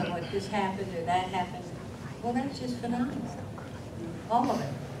ill and what this happened or that happened. Well, that's just phenomenal. All of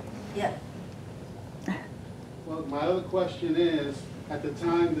it. Yeah. Well, my other question is, at the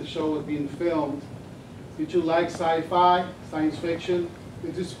time the show was being filmed, did you like sci-fi, science fiction?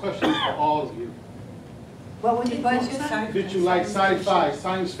 This question is for all of you. What was the question? Did you like sci-fi,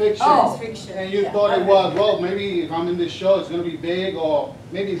 science fiction? Oh. And you thought it was, well, maybe if I'm in this show, it's going to be big, or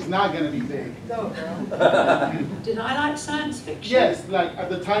maybe it's not going to be big. No, Did I like science fiction? Yes, like at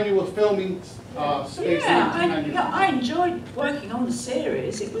the time you were filming Space 1999. I enjoyed working on the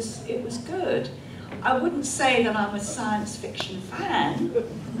series. It was good. I wouldn't say that I'm a science fiction fan.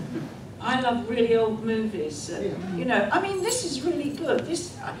 I love really old movies. I mean, this is really good.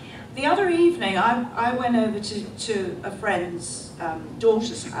 The other evening, I went over to a friend's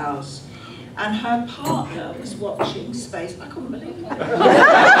daughter's house, and her partner was watching Space. I couldn't believe it.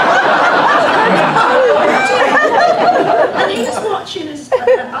 And he was watching,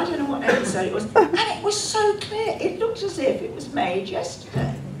 I don't know what episode it was, and it was so clear. It looked as if it was made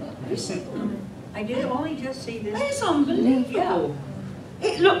yesterday. I did only just see this. It's unbelievable.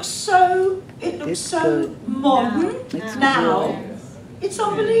 It looks so modern now. It's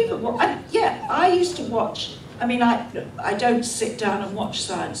unbelievable. And yeah, I used to watch. I mean, I don't sit down and watch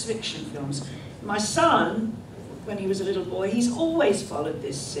science fiction films. My son, when he was a little boy, he's always followed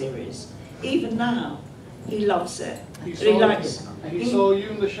this series. Even now, he loves it. He saw you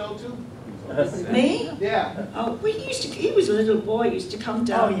in the show too? Me? Yeah. Oh, well, he was a little boy, he used to come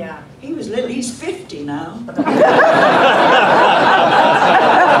down. Oh, yeah. He was little, he's 50 now.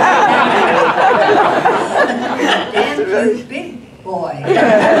 Damn cute big boy.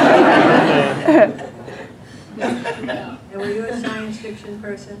 And were you a science fiction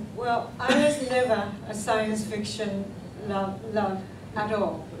person? Well, I was never a science fiction love at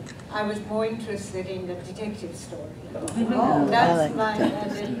all. I was more interested in the detective story. Oh, That's my,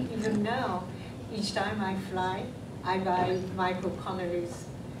 and then even now, each time I fly, I buy Michael Connelly's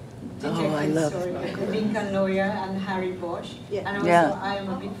detective story, The Lincoln Lawyer and Harry Bosch. And also I am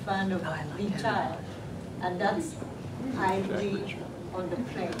a big fan of Vital. And that's, I read on the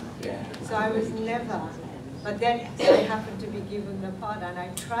plane. So I was never, but then I happened to be given the part and I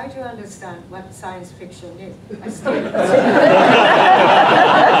try to understand what science fiction is. I still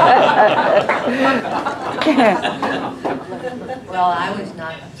Well, I was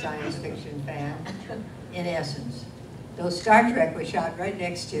not a science fiction fan, in essence. Though Star Trek was shot right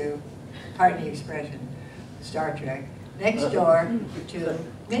next to, pardon the expression, Star Trek, next door to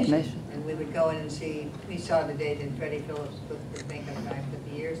Mission. And we would go in and see, we saw the day that Freddie Phillips put the makeup guy put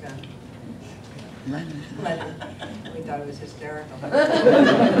the ears on. Leonard. We thought it was hysterical.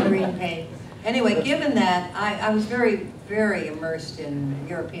 Green paint. Anyway, given that, I was very, very immersed in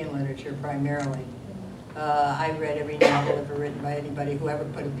European literature primarily. I read every novel ever written by anybody who ever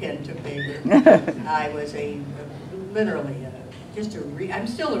put a pen to paper. I was I'm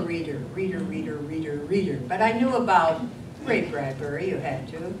still a reader, but I knew about Ray Bradbury, you had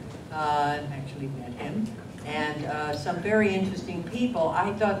to, actually met him, and some very interesting people.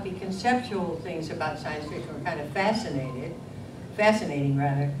 I thought the conceptual things about science fiction were kind of fascinating.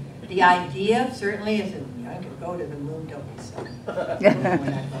 The idea, certainly, is that I could go to the moon, don't be so. We're not going to the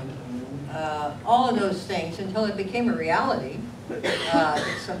moon. All of those things until it became a reality,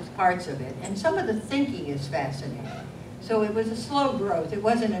 some parts of it. And some of the thinking is fascinating. So it was a slow growth. It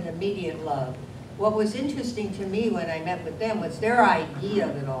wasn't an immediate love. What was interesting to me when I met with them was their idea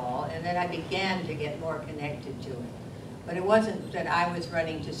of it all, and then I began to get more connected to it. But it wasn't that I was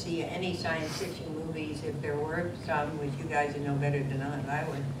running to see any science fiction movies, if there were some, which you guys would know better than I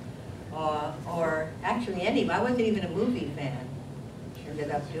would, or actually any. I wasn't even a movie fan.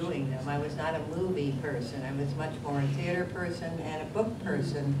 Ended up doing them. I was not a movie person. I was much more a theater person and a book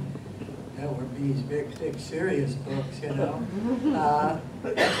person. There were these big, thick, serious books, you know.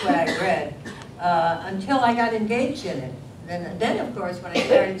 That's what I read. Until I got engaged in it. Then of course, when I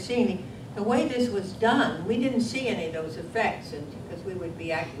started seeing the way this was done, we didn't see any of those effects, because we would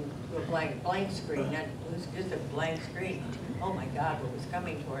be acting to a blank screen. It was just a blank screen. Oh my God, what was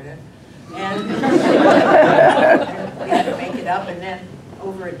coming toward it. And we had to make it up, and then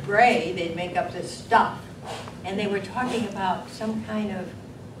over at Bray, they'd make up this stuff. And they were talking about some kind of,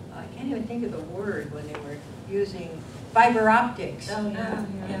 I can't even think of the word when they were using fiber optics. Oh, yeah.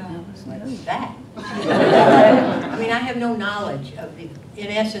 What's that? I mean, I have no knowledge of in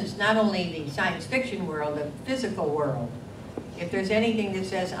essence, not only the science fiction world, the physical world. If there's anything that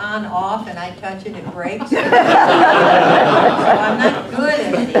says on, off, and I touch it, it breaks. So I'm not good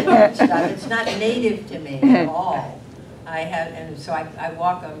at any of that stuff. It's not native to me at all. So I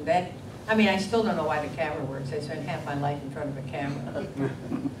walk on bed. I mean, I still don't know why the camera works. I spent half my life in front of a camera.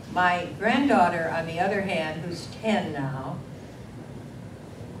 My granddaughter, on the other hand, who's 10 now,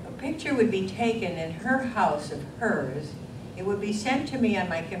 a picture would be taken in her house of hers. It would be sent to me on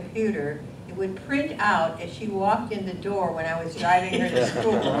my computer. It would print out as she walked in the door when I was driving her to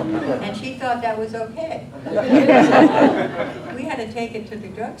school, and she thought that was okay. We had to take it to the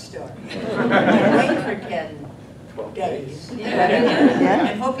drugstore and wait for 10 days, you know,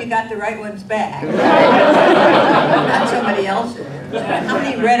 and hope you got the right ones back, not somebody else's. How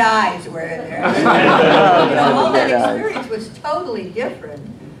many red eyes were in there? You know, all that experience was totally different.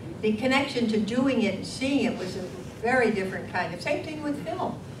 The connection to doing it and seeing it was a very different kind of. Same thing with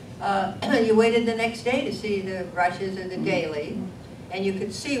film. You waited the next day to see the rushes or the daily, and you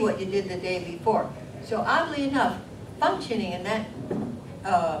could see what you did the day before. So oddly enough, functioning in that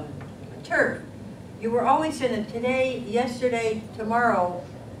turf. You were always in a today, yesterday, tomorrow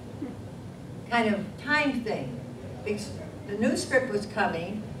kind of time thing. Because the new script was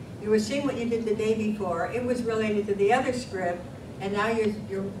coming, you were seeing what you did the day before, it was related to the other script, and now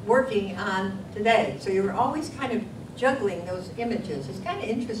you're working on today. So you were always kind of juggling those images. It's kind of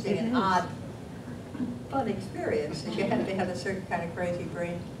interesting and odd, fun experience. You have to have a certain kind of crazy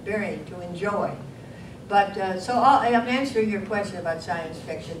brain to enjoy. But so I'm answering your question about science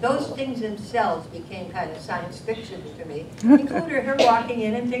fiction. Those things themselves became kind of science fiction to me, including her walking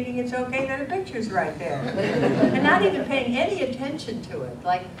in and thinking it's okay that her picture's right there, and not even paying any attention to it.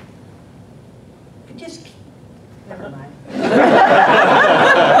 Like, it just never mind.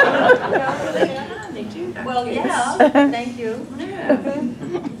 They do that. Well, yeah. Thank you. Yeah.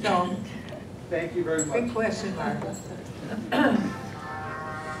 So, thank you very much. big question mark.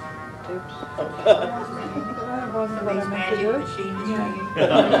 Somebody's magic machine is ringing.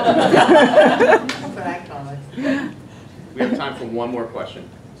 That's what I call it. We have time for one more question.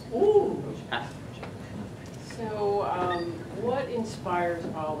 Ooh. So, what inspires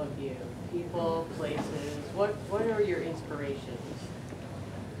all of you? People, places, what are your inspirations?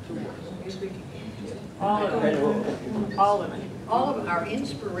 All of them. All of them. All of our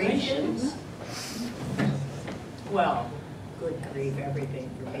inspirations. Well, good grief, everything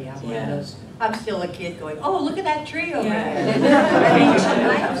for me. I'm one of those. I'm still a kid going, oh, look at that tree over there.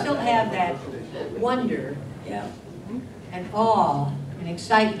 I still have that wonder and awe and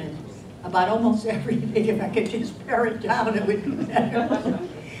excitement about almost everything. If I could just pare it down, it would be better.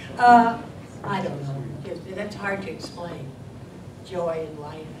 I don't know. That's hard to explain. Joy in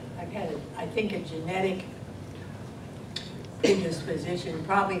life. I've had, I think, a genetic predisposition,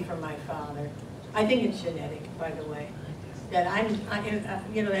 probably from my father. I think it's genetic, by the way. That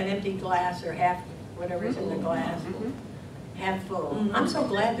you know, that empty glass or half, whatever's in the glass, half full. I'm so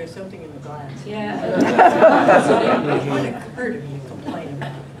glad there's something in the glass. Yeah. It wouldn't occur to me to complain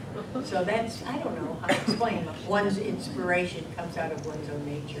about it. So that's, I don't know how to explain. One's inspiration comes out of one's own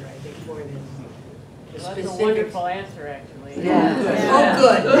nature, I think, more than the That's specifics. a wonderful answer, actually. Oh,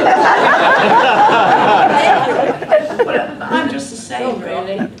 good. I'm just the same, Oh,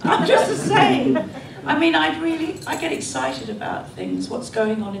 really. I'm just the same. I mean, I get excited about things, what's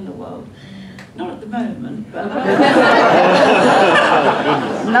going on in the world. Not at the moment, but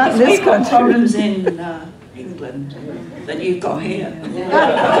Not in this we've got country. problems in England than you've got here. We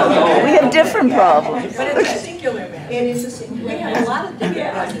have different problems. But it's a singular matter. It is a singular. We have a lot of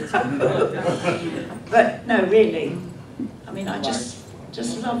different ones. But no, really. I mean, I just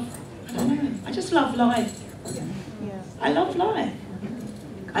love, I don't know, I just love life. I love life.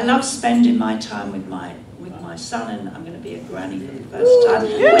 I love spending my time with my son, and I'm going to be a granny for the first time.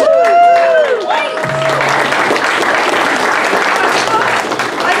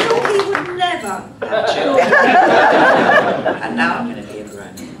 I thought he would never have children. And now I'm going to be a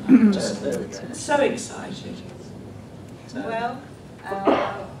granny. I'm just so excited. Well,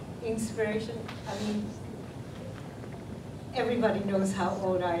 inspiration, I mean, everybody knows how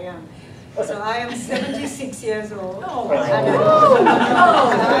old I am. So I am 76 years old. Oh,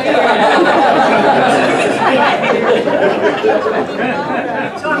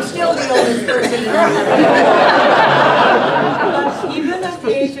 so I'm still the oldest person in the room. Even at the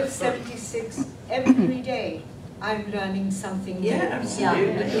age of 76, every day I'm learning something new. Yeah,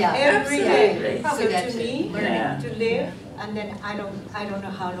 absolutely. Yeah, Every day. Probably So that's to me, it. Learning. to live, and then I don't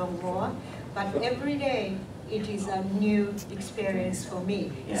know how long more, but every day it is a new experience for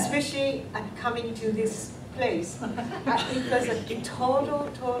me, especially at coming to this place. It was a total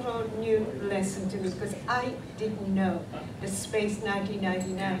new lesson to me, because I didn't know the Space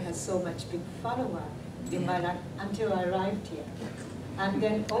 1999 has so much big follower in my life until I arrived here. And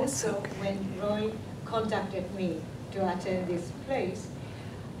then also when Roy contacted me to attend this place,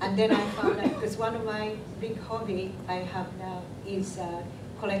 and then I found out, because one of my big hobby I have now is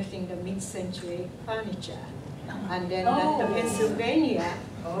collecting the mid-century furniture. And then the Pennsylvania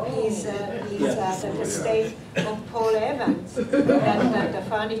is the state of Paul Evans, that the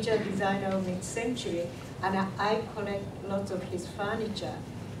furniture designer of mid-century, and I collect lots of his furniture.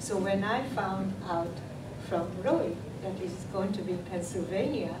 So when I found out from Roy that it's going to be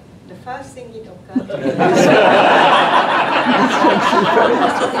Pennsylvania, the first thing it occurred to me was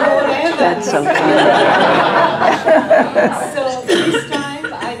Paul Evans. So this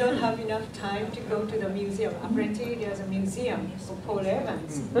time I don't have enough time to go to the museum. Apparently there's a museum for Paul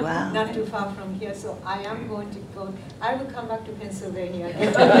Evans, not too far from here. So I am going to go. I will come back to Pennsylvania.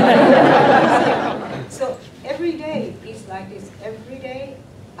 So every day is like this. Every day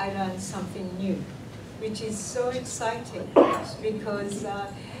I learn something new, which is so exciting, because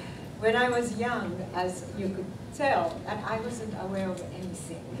when I was young, as you could tell, and I wasn't aware of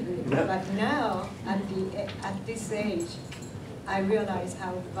anything. But now, at this age, I realize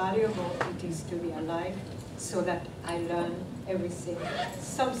how valuable it is to be alive, so that I learn everything,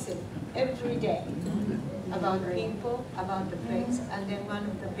 something, every day, about people, about the place. And then one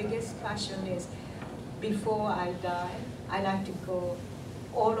of the biggest passion is, before I die, I like to go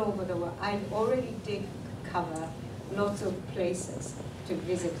all over the world. I already did cover lots of places to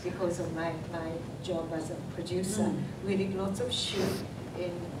visit because of my job as a producer. We did lots of shoots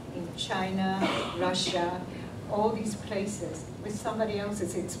in China, Russia, all these places. With somebody else,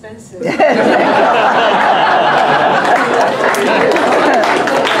 it's expensive.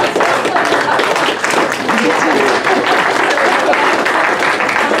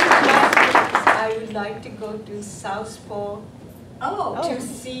 I would like to go to South Pole to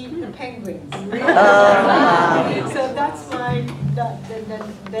see the penguins. So that's my,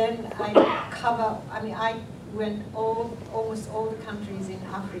 then I cover, I mean, I went almost all the countries in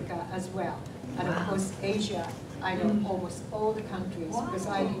Africa as well. And of course, Asia, I know almost all the countries, because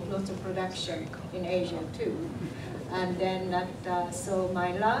I did lots of production in Asia too. And then so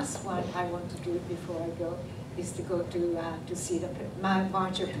my last one I want to do before I go is to go to see my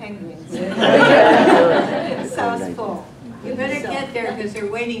bunch of penguins. South Pole. You better get there because they're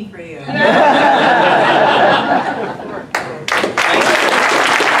waiting for you.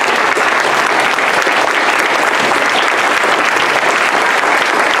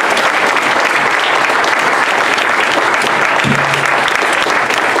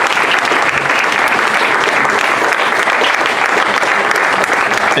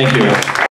 Thank you.